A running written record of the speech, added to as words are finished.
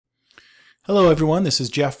Hello everyone, this is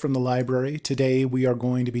Jeff from the library. Today we are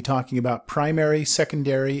going to be talking about primary,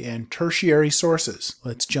 secondary, and tertiary sources.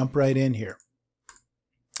 Let's jump right in here.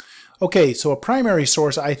 Okay, so a primary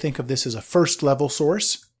source, I think of this as a first level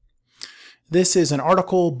source. This is an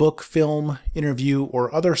article, book, film, interview,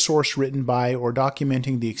 or other source written by or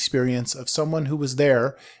documenting the experience of someone who was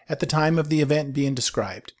there at the time of the event being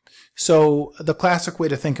described. So the classic way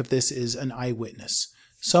to think of this is an eyewitness,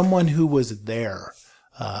 someone who was there.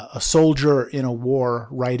 A soldier in a war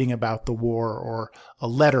writing about the war, or a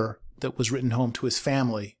letter that was written home to his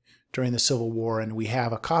family during the Civil War, and we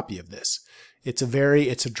have a copy of this. It's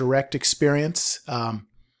a direct experience,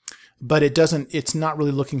 but it's not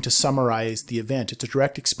really looking to summarize the event. It's a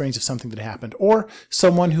direct experience of something that happened, or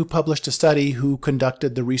someone who published a study who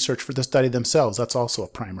conducted the research for the study themselves. That's also a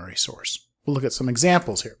primary source. We'll look at some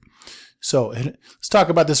examples here. So let's talk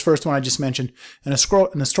about this first one I just mentioned, an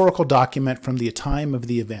historical document from the time of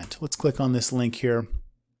the event. Let's click on this link here.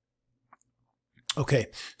 Okay,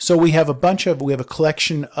 so we have a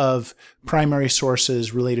collection of primary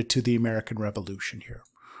sources related to the American Revolution here.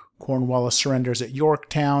 Cornwallis surrenders at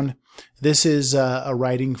Yorktown. This is a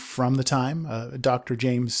writing from the time. Dr.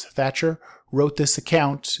 James Thatcher wrote this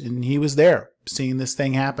account, and he was there seeing this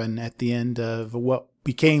thing happen at the end of what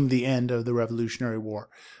became the end of the Revolutionary War.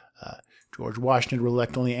 George Washington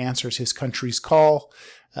reluctantly answers his country's call.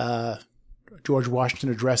 George Washington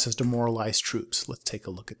addresses demoralized troops. Let's take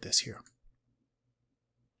a look at this here.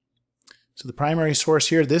 So the primary source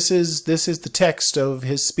here, this is the text of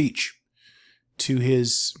his speech to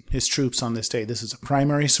his troops on this day. This is a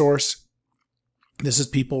primary source. This is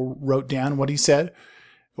people wrote down what he said,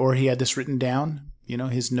 or he had this written down,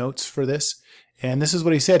 his notes for this. And this is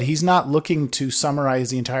what he said. He's not looking to summarize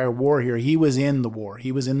the entire war here. He was in the war.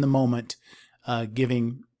 He was in the moment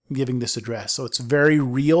giving this address. So it's very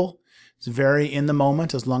real. It's very in the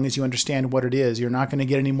moment. As long as you understand what it is, you're not going to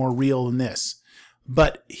get any more real than this.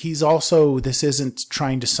 But this isn't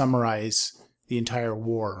trying to summarize the entire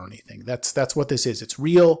war or anything. That's what this is. It's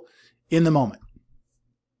real in the moment.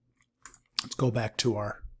 Let's go back to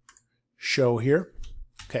our show here.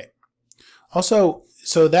 Okay. Also,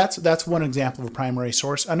 so that's one example of a primary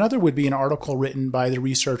source. Another would be an article written by the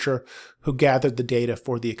researcher who gathered the data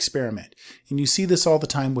for the experiment. And you see this all the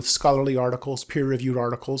time with scholarly articles, peer-reviewed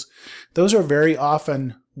articles. Those are very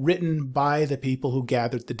often written by the people who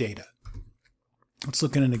gathered the data. Let's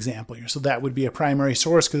look at an example here. So that would be a primary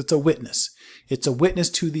source because it's a witness. It's a witness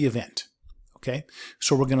to the event. Okay,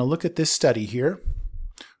 so we're going to look at this study here.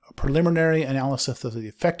 Preliminary analysis of the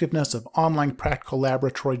effectiveness of online practical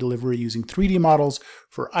laboratory delivery using 3D models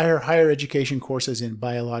for higher education courses in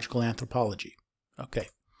biological anthropology. Okay.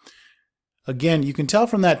 Again, you can tell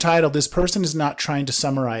from that title, this person is not trying to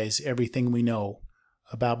summarize everything we know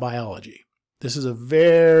about biology. This is a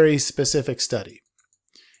very specific study.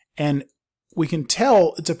 And we can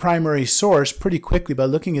tell it's a primary source pretty quickly by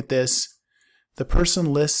looking at this. The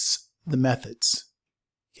person lists the methods.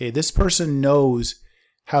 Okay, this person knows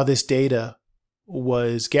how this data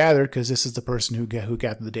was gathered because this is the person who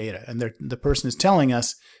gathered the data. And the person is telling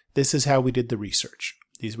us this is how we did the research.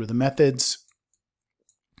 These were the methods.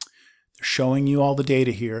 They're showing you all the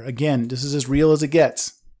data here. Again, this is as real as it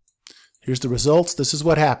gets. Here's the results. This is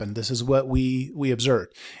what happened. This is what we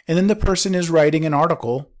observed. And then the person is writing an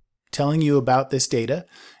article telling you about this data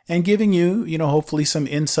and giving you, hopefully some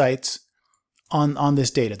insights on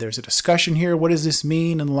this data. There's a discussion here. What does this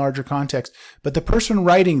mean in the larger context? But the person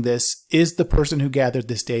writing this is the person who gathered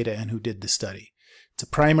this data and who did the study. It's a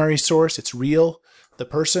primary source. It's real. The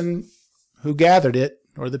person who gathered it,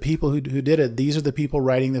 or the people who did it, these are the people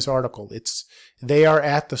writing this article. They are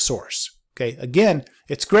at the source. Okay. Again,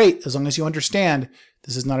 it's great as long as you understand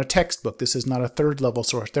this is not a textbook. This is not a third level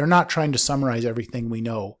source. They're not trying to summarize everything we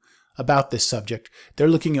know about this subject. They're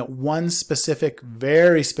looking at one specific,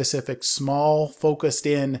 very specific, small, focused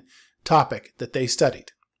in topic that they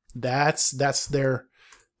studied. That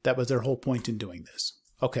was their whole point in doing this.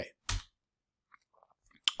 Okay.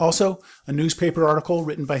 Also, a newspaper article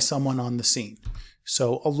written by someone on the scene.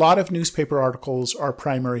 So a lot of newspaper articles are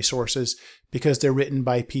primary sources because they're written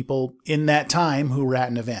by people in that time who were at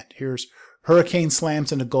an event. Here's Hurricane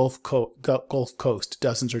slams into Gulf Coast.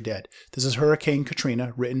 Dozens are dead. This is Hurricane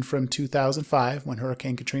Katrina, written from 2005 when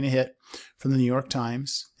Hurricane Katrina hit, from the New York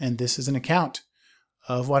Times. And this is an account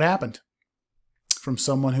of what happened from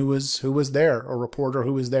someone who was there, a reporter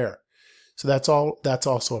who was there. So that's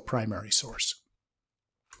also a primary source.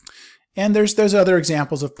 And there's other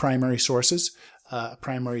examples of primary sources. A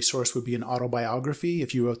primary source would be an autobiography.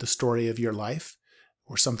 If you wrote the story of your life,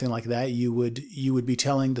 or something like that, you would be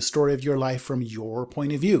telling the story of your life from your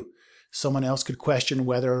point of view. Someone else could question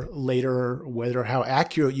whether how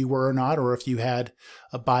accurate you were or not, or if you had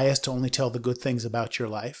a bias to only tell the good things about your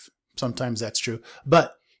life. Sometimes that's true.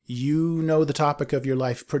 But you know the topic of your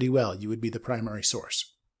life pretty well. You would be the primary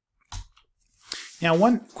source. Now,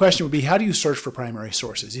 one question would be, how do you search for primary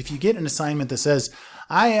sources? If you get an assignment that says,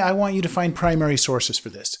 I want you to find primary sources for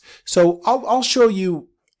this. So I'll show you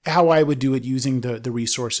how I would do it using the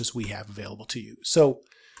resources we have available to you. So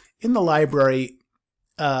in the library,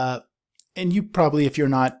 and you probably, if you're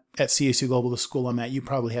not at CSU Global, the school I'm at, you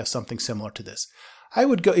probably have something similar to this. I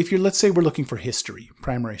would go, if you're, let's say we're looking for history,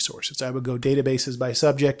 primary sources, I would go databases by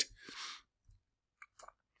subject.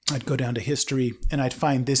 I'd go down to history, and I'd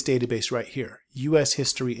find this database right here, U.S.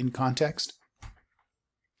 History in Context.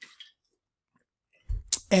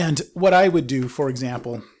 And what I would do, for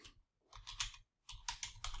example,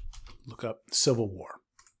 look up Civil War.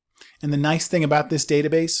 And the nice thing about this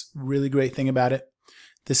database, really great thing about it,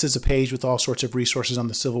 this is a page with all sorts of resources on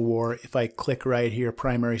the Civil War. If I click right here,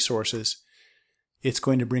 primary sources, it's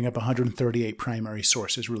going to bring up 138 primary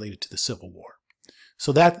sources related to the Civil War.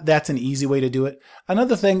 So that's an easy way to do it.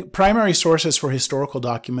 Another thing, primary sources for historical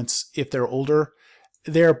documents, if they're older,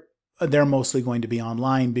 they're mostly going to be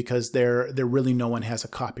online because there really no one has a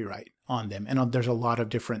copyright on them. And there's a lot of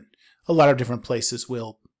different places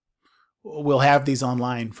will have these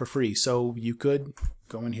online for free. So you could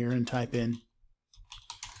go in here and type in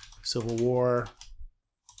Civil War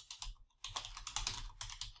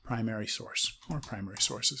primary source or primary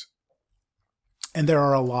sources. And there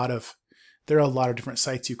are a lot of different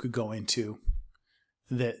sites you could go into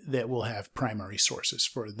that will have primary sources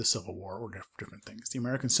for the Civil War or different things. The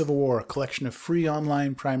American Civil War, a collection of free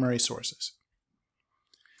online primary sources.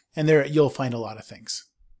 And there you'll find a lot of things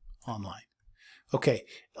online. Okay,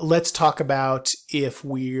 let's talk about if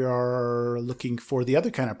we are looking for the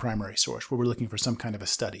other kind of primary source, where we're looking for some kind of a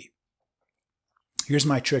study. Here's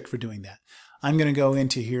my trick for doing that. I'm going to go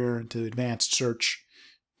into here to advanced search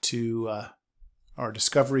to our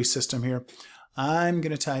discovery system here. I'm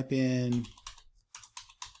going to type in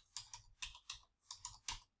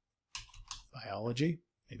biology.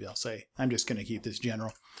 Maybe I'll say, I'm just going to keep this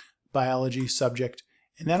general. Biology subject.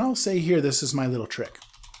 And then I'll say here, this is my little trick.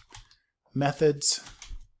 Methods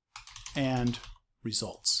and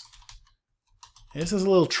results. This is a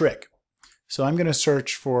little trick. So I'm going to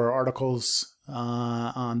search for articles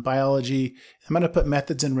on biology. I'm going to put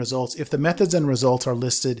methods and results. If the methods and results are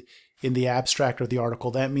listed in the abstract or the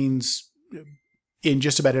article, that means in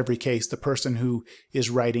just about every case, the person who is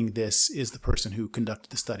writing this is the person who conducted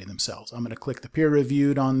the study themselves. I'm going to click the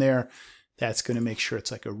peer-reviewed on there. That's going to make sure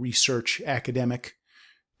it's like a research academic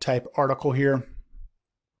type article here.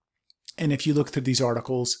 And if you look through these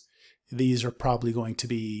articles, these are probably going to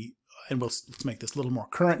be, and let's make this a little more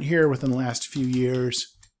current here, within the last few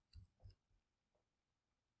years.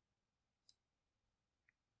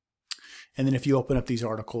 And then if you open up these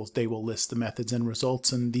articles, they will list the methods and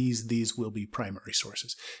results, and these will be primary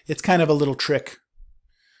sources. It's kind of a little trick,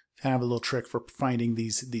 for finding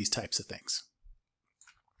these types of things.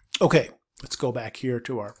 Okay, let's go back here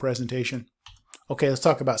to our presentation. Okay, let's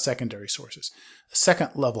talk about secondary sources. A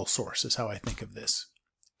second level source is how I think of this.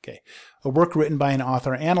 Okay, a work written by an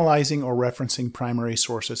author analyzing or referencing primary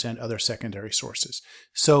sources and other secondary sources.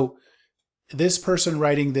 So this person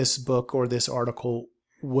writing this book or this article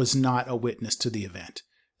was not a witness to the event.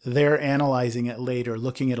 They're analyzing it later,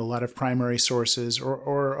 looking at a lot of primary sources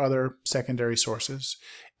or other secondary sources,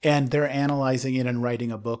 and they're analyzing it and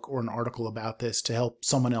writing a book or an article about this to help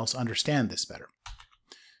someone else understand this better.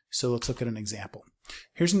 So let's look at an example.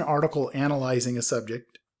 Here's an article analyzing a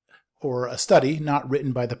subject or a study not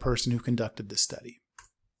written by the person who conducted this study.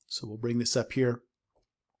 So we'll bring this up here.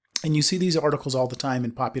 And you see these articles all the time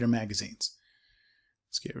in popular magazines.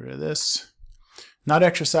 Let's get rid of this. Not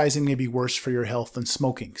exercising may be worse for your health than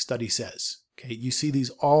smoking, study says. Okay, you see these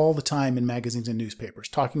all the time in magazines and newspapers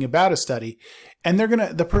talking about a study, and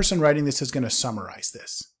the person writing this is going to summarize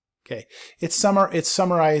this. Okay, it's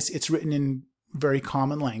summarized, it's written in very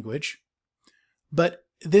common language, but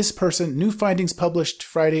this person, new findings published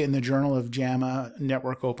Friday in the Journal of JAMA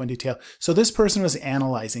Network Open Detail. So this person was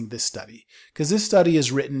analyzing this study because this study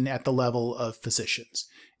is written at the level of physicians.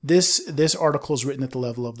 This article is written at the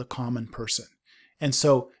level of the common person. And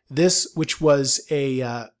so this, which was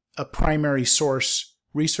a primary source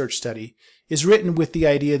research study, is written with the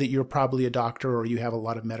idea that you're probably a doctor or you have a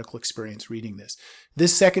lot of medical experience reading this.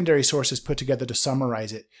 This secondary source is put together to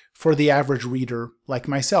summarize it for the average reader like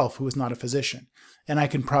myself, who is not a physician. And I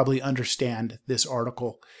can probably understand this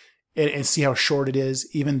article and see how short it is,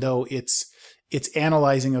 even though it's it's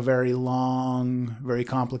analyzing a very long, very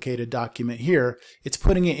complicated document here. It's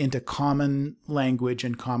putting it into common language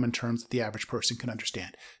and common terms that the average person can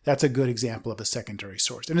understand. That's a good example of a secondary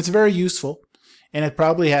source. And it's very useful, and it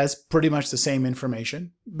probably has pretty much the same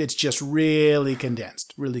information. It's just really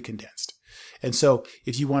condensed, really condensed. And so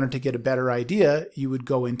if you wanted to get a better idea, you would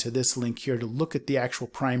go into this link here to look at the actual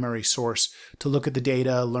primary source, to look at the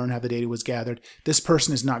data, learn how the data was gathered. This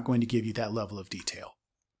person is not going to give you that level of detail.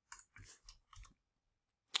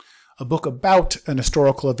 A book about an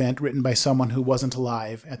historical event written by someone who wasn't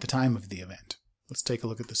alive at the time of the event. Let's take a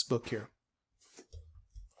look at this book here.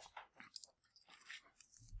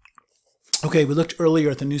 Okay, we looked earlier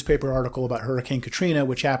at the newspaper article about Hurricane Katrina,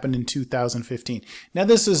 which happened in 2015. Now,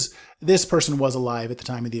 this person was alive at the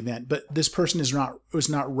time of the event, but this person is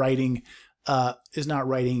not writing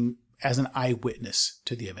as an eyewitness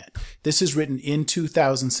to the event. This is written in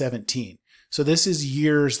 2017, so this is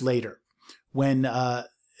years later, when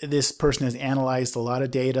this person has analyzed a lot of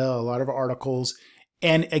data, a lot of articles,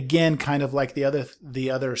 and again, kind of like the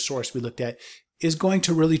other source we looked at, is going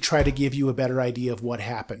to really try to give you a better idea of what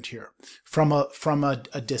happened here from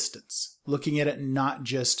a distance, looking at it not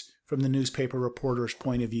just from the newspaper reporter's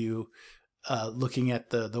point of view, looking at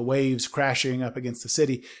the waves crashing up against the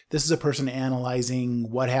city. This is a person analyzing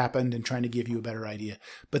what happened and trying to give you a better idea.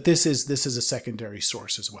 But this is a secondary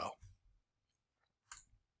source as well.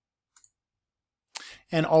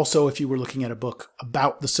 And also, if you were looking at a book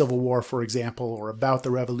about the Civil War, for example, or about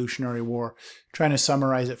the Revolutionary War, trying to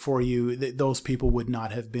summarize it for you, those people would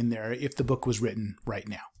not have been there if the book was written right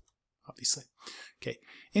now, obviously. Okay.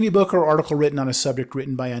 Any book or article written on a subject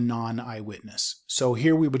written by a non-eyewitness. So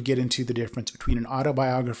here we would get into the difference between an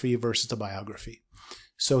autobiography versus a biography.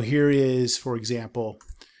 So here is, for example,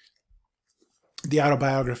 the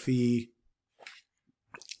autobiography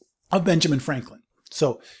of Benjamin Franklin.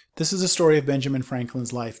 So this is a story of Benjamin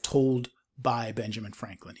Franklin's life told by Benjamin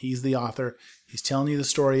Franklin. He's the author. He's telling you the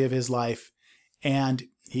story of his life, and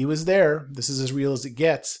he was there. This is as real as it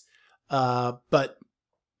gets. But,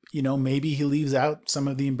 you know, maybe he leaves out some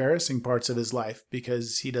of the embarrassing parts of his life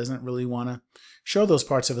because he doesn't really want to show those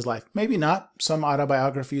parts of his life. Maybe not. Some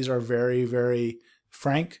autobiographies are very, very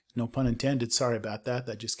frank. No pun intended. Sorry about that.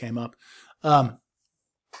 That just came up.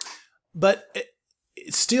 But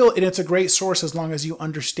still, it's a great source as long as you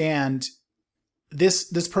understand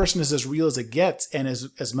this person is as real as it gets and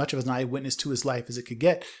as much of an eyewitness to his life as it could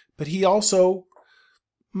get. But he also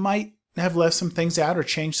might have left some things out or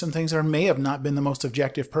changed some things or may have not been the most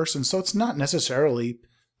objective person. So it's not necessarily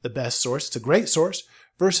the best source. It's a great source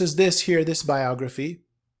versus this here, this biography.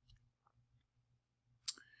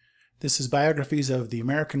 This is biographies of the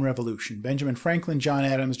American Revolution. Benjamin Franklin, John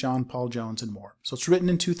Adams, John Paul Jones, and more. So it's written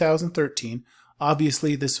in 2013.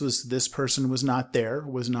 Obviously, this person was not there,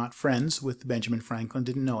 was not friends with Benjamin Franklin,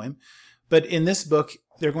 didn't know him. But in this book,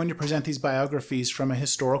 they're going to present these biographies from a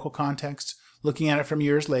historical context, looking at it from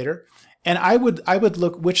years later. And I would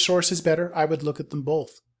look, which source is better? I would look at them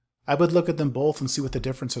both. I would look at them both and see what the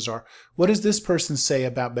differences are. What does this person say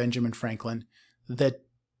about Benjamin Franklin that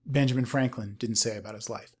Benjamin Franklin didn't say about his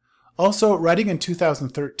life? Also, writing in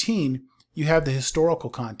 2013, you have the historical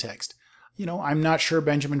context. You know, I'm not sure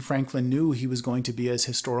Benjamin Franklin knew he was going to be as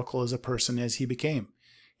historical as a person as he became.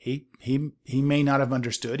 He may not have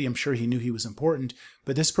understood. I'm sure he knew he was important.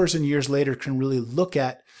 But this person years later can really look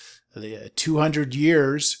at the 200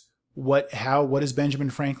 years. What does Benjamin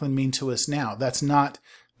Franklin mean to us now? That's not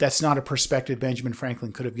a perspective Benjamin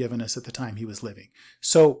Franklin could have given us at the time he was living.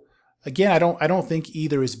 So again, I don't think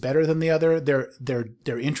either is better than the other.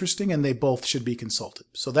 They're interesting and they both should be consulted.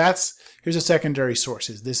 So here's a secondary source,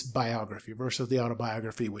 is this biography versus the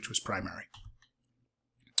autobiography, which was primary.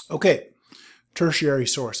 Okay, tertiary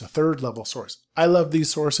source, a third level source. I love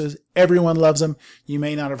these sources. Everyone loves them. You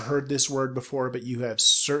may not have heard this word before, but you have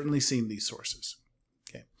certainly seen these sources.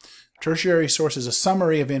 Okay, tertiary source is a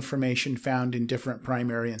summary of information found in different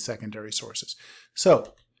primary and secondary sources.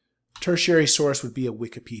 So tertiary source would be a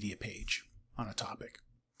Wikipedia page on a topic.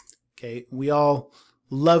 Okay, we all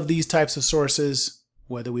love these types of sources,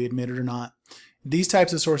 whether we admit it or not. These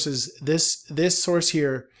types of sources, this source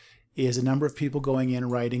here is a number of people going in,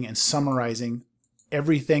 writing, and summarizing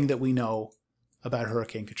everything that we know about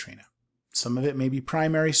Hurricane Katrina. Some of it may be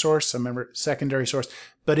primary source, some of it secondary source,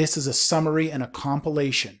 but this is a summary and a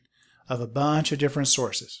compilation of a bunch of different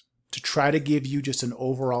sources to try to give you just an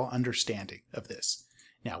overall understanding of this.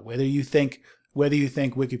 Now, whether you think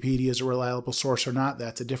Wikipedia is a reliable source or not,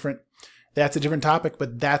 that's a different topic,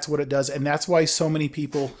 but that's what it does. And that's why so many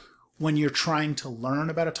people, when you're trying to learn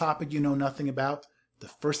about a topic you know nothing about, the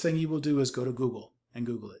first thing you will do is go to Google and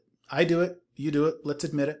Google it. I do it. You do it, let's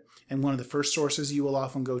admit it. And one of the first sources you will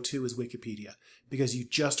often go to is Wikipedia, because you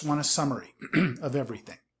just want a summary of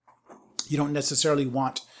everything. You don't necessarily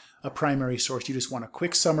want a primary source. You just want a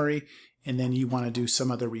quick summary, and then you want to do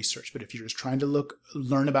some other research. But if you're just trying to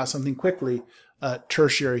learn about something quickly,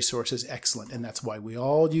 tertiary source is excellent, and that's why we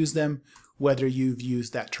all use them, whether you've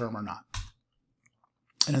used that term or not.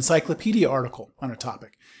 An encyclopedia article on a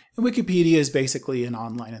topic. And Wikipedia is basically an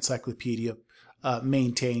online encyclopedia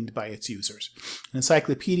maintained by its users. An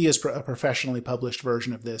encyclopedia is a professionally published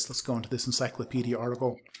version of this. Let's go into this encyclopedia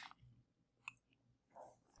article.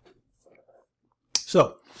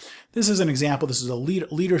 So, this is an example. This is a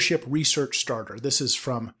leadership research starter. This is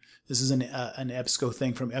an EBSCO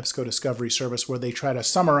thing from EBSCO Discovery Service, where they try to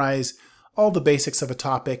summarize all the basics of a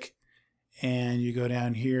topic. And you go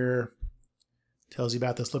down here, tells you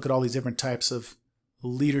about this. Look at all these different types of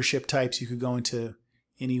leadership types. You could go into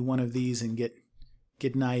any one of these and get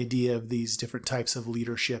an idea of these different types of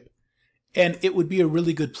leadership. And it would be a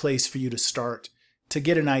really good place for you to start to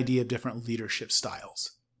get an idea of different leadership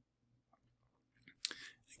styles.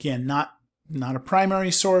 Again, not a primary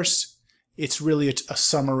source. It's really a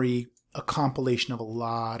summary, a compilation of a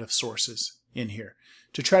lot of sources in here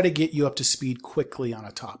to try to get you up to speed quickly on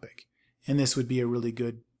a topic. And this would be a really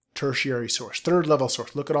good tertiary source, third level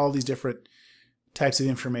source. Look at all these different types of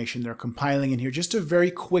information they're compiling in here just to very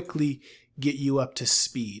quickly get you up to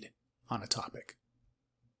speed on a topic.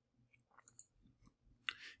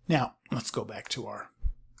 Now, let's go back to our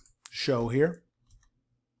show here.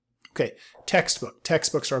 Okay, textbook.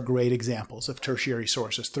 Textbooks are great examples of tertiary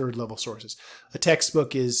sources, third level sources. A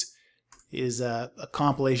textbook is a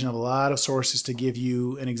compilation of a lot of sources to give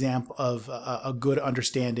you an example of a good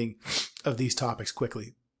understanding of these topics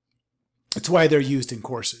quickly. It's why they're used in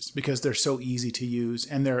courses, because they're so easy to use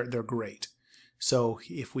and they're great. So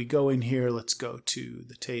if we go in here, let's go to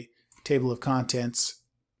the table of contents.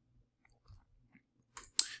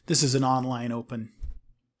 This is an online open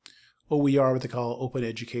OER, what they call Open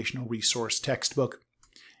Educational Resource Textbook.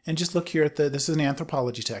 And just look here at this is an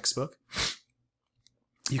anthropology textbook.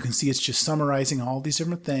 You can see it's just summarizing all these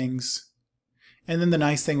different things. And then the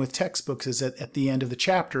nice thing with textbooks is that at the end of the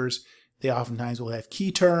chapters, they oftentimes will have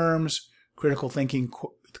key terms, critical thinking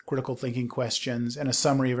questions, and a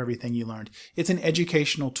summary of everything you learned. It's an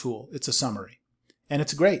educational tool. It's a summary. And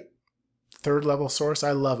it's great. Third level source,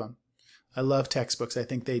 I love them. I love textbooks. I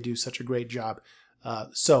think they do such a great job.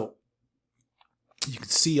 So you can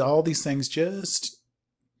see all these things just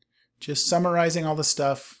summarizing all the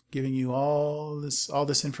stuff, giving you all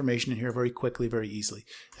this information in here very quickly, very easily.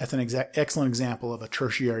 That's an excellent example of a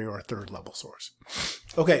tertiary or a third level source.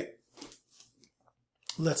 Okay,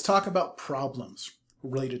 let's talk about problems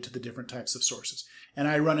related to the different types of sources. And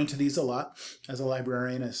I run into these a lot as a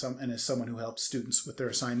librarian and as someone who helps students with their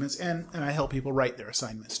assignments, and I help people write their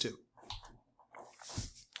assignments too.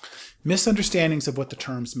 Misunderstandings of what the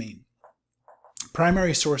terms mean.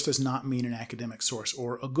 Primary source does not mean an academic source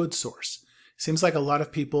or a good source. Seems like a lot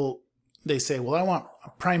of people, they say, well, I want a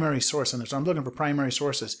primary source on this. I'm looking for primary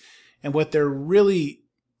sources. And what they're really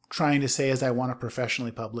trying to say is I want a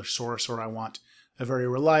professionally published source, or I want a very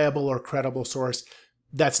reliable or credible source.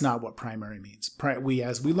 That's not what primary means.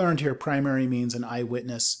 As we learned here, primary means an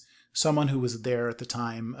eyewitness, someone who was there at the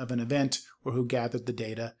time of an event or who gathered the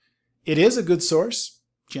data. It is a good source,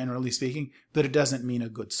 generally speaking, but it doesn't mean a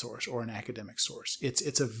good source or an academic source.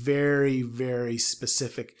 It's a very, very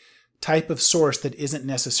specific type of source that isn't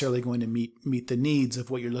necessarily going to meet the needs of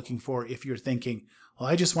what you're looking for if you're thinking, well,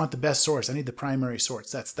 I just want the best source. I need the primary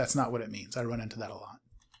source. That's not what it means. I run into that a lot.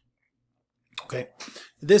 Okay,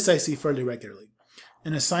 this I see fairly regularly.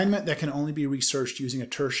 An assignment that can only be researched using a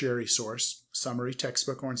tertiary source, summary,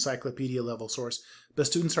 textbook, or encyclopedia level source, but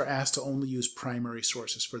students are asked to only use primary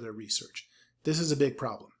sources for their research. This is a big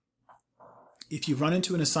problem. If you've run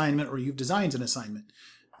into an assignment or you've designed an assignment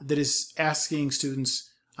that is asking students,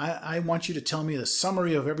 I want you to tell me the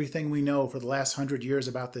summary of everything we know for the last 100 years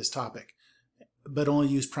about this topic, but only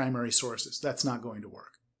use primary sources, that's not going to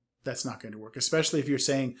work. That's not going to work, especially if you're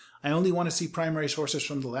saying, I only want to see primary sources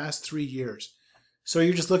from the last 3 years. So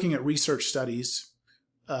you're just looking at research studies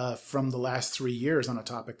from the last 3 years on a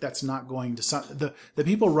topic. That's not going to, the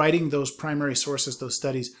people writing those primary sources, those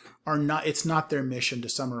studies, it's not their mission to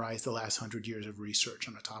summarize the last 100 years of research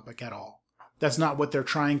on a topic at all. That's not what they're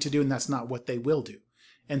trying to do, and that's not what they will do.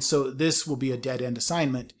 And so this will be a dead-end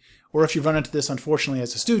assignment. Or if you run into this, unfortunately,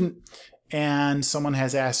 as a student, and someone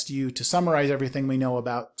has asked you to summarize everything we know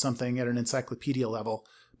about something at an encyclopedia level,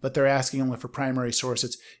 but they're asking only for primary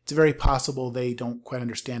sources, it's very possible they don't quite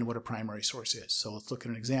understand what a primary source is. So let's look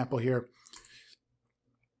at an example here.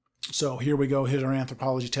 So here we go. Here's our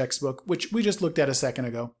anthropology textbook, which we just looked at a second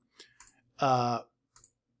ago, or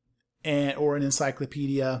an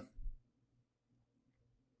encyclopedia.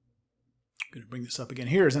 I'm going to bring this up again.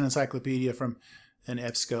 Here's an encyclopedia from an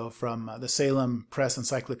EBSCO from the Salem Press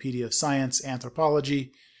Encyclopedia of Science,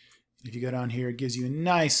 Anthropology. If you go down here, it gives you a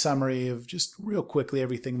nice summary of just real quickly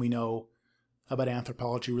everything we know about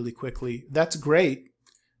anthropology really quickly. That's great,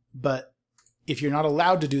 but if you're not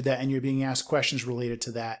allowed to do that and you're being asked questions related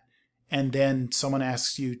to that, and then someone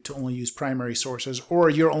asks you to only use primary sources, or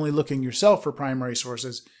you're only looking yourself for primary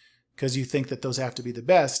sources because you think that those have to be the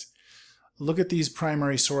best, look at these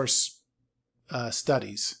primary source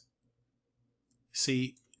studies.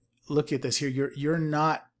 See, look at this here. You're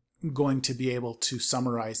not going to be able to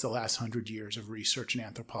summarize the last 100 years of research in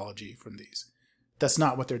anthropology from these. That's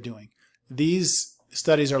not what they're doing. These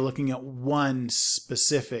studies are looking at one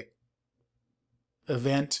specific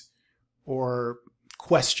event or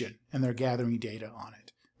question, and they're gathering data on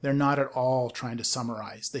it. They're not at all trying to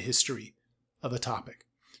summarize the history of a topic.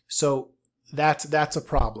 So that's a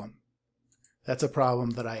problem. That's a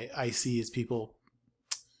problem that I see as people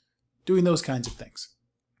doing those kinds of things.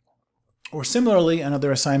 Or similarly,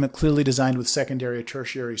 another assignment clearly designed with secondary or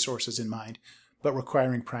tertiary sources in mind, but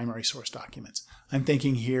requiring primary source documents. I'm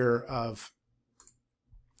thinking here of,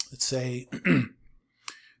 let's say,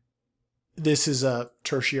 this is a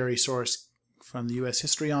tertiary source from the U.S.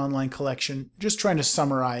 History Online collection, just trying to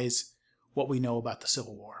summarize what we know about the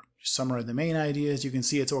Civil War. Just summarize the main ideas. You can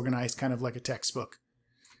see it's organized kind of like a textbook.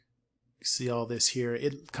 You see all this here.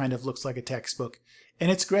 It kind of looks like a textbook, and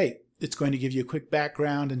it's great. It's going to give you a quick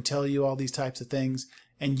background and tell you all these types of things,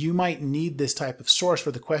 and you might need this type of source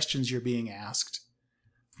for the questions you're being asked,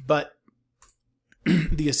 but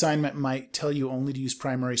the assignment might tell you only to use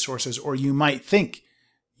primary sources, or you might think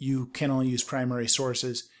you can only use primary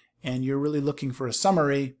sources, and you're really looking for a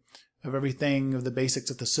summary of everything, of the basics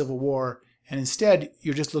of the Civil War, and instead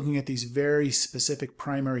you're just looking at these very specific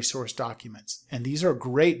primary source documents. And these are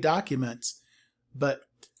great documents, but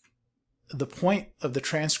the point of the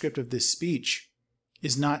transcript of this speech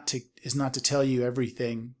is not to tell you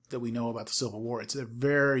everything that we know about the Civil War. They're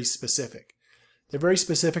very specific. They're very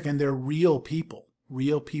specific, and they're real people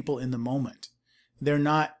in the moment. They're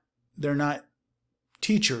not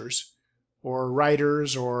teachers or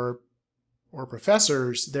writers or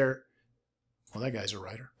professors. Well, that guy's a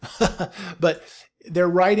writer, but they're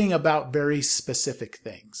writing about very specific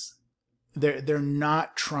things. They're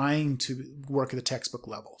not trying to work at the textbook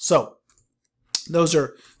level. So those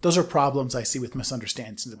are problems I see with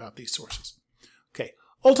misunderstandings about these sources. Okay.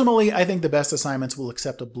 Ultimately, I think the best assignments will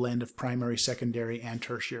accept a blend of primary, secondary, and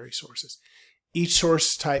tertiary sources. Each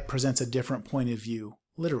source type presents a different point of view,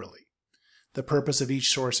 literally. The purpose of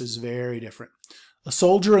each source is very different. A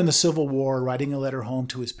soldier in the Civil War writing a letter home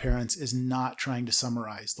to his parents is not trying to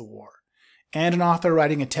summarize the war. And an author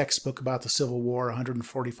writing a textbook about the Civil War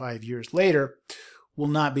 145 years later will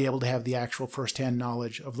not be able to have the actual first-hand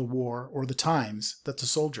knowledge of the war or the times that the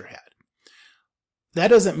soldier had. That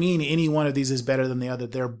doesn't mean any one of these is better than the other.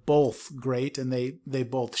 They're both great, and they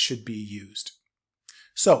both should be used.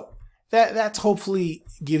 So that hopefully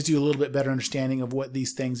gives you a little bit better understanding of what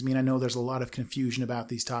these things mean. I know there's a lot of confusion about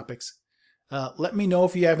these topics. Let me know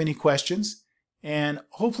if you have any questions, and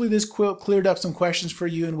hopefully this cleared up some questions for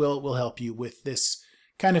you and will help you with this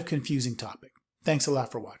kind of confusing topic. Thanks a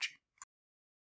lot for watching.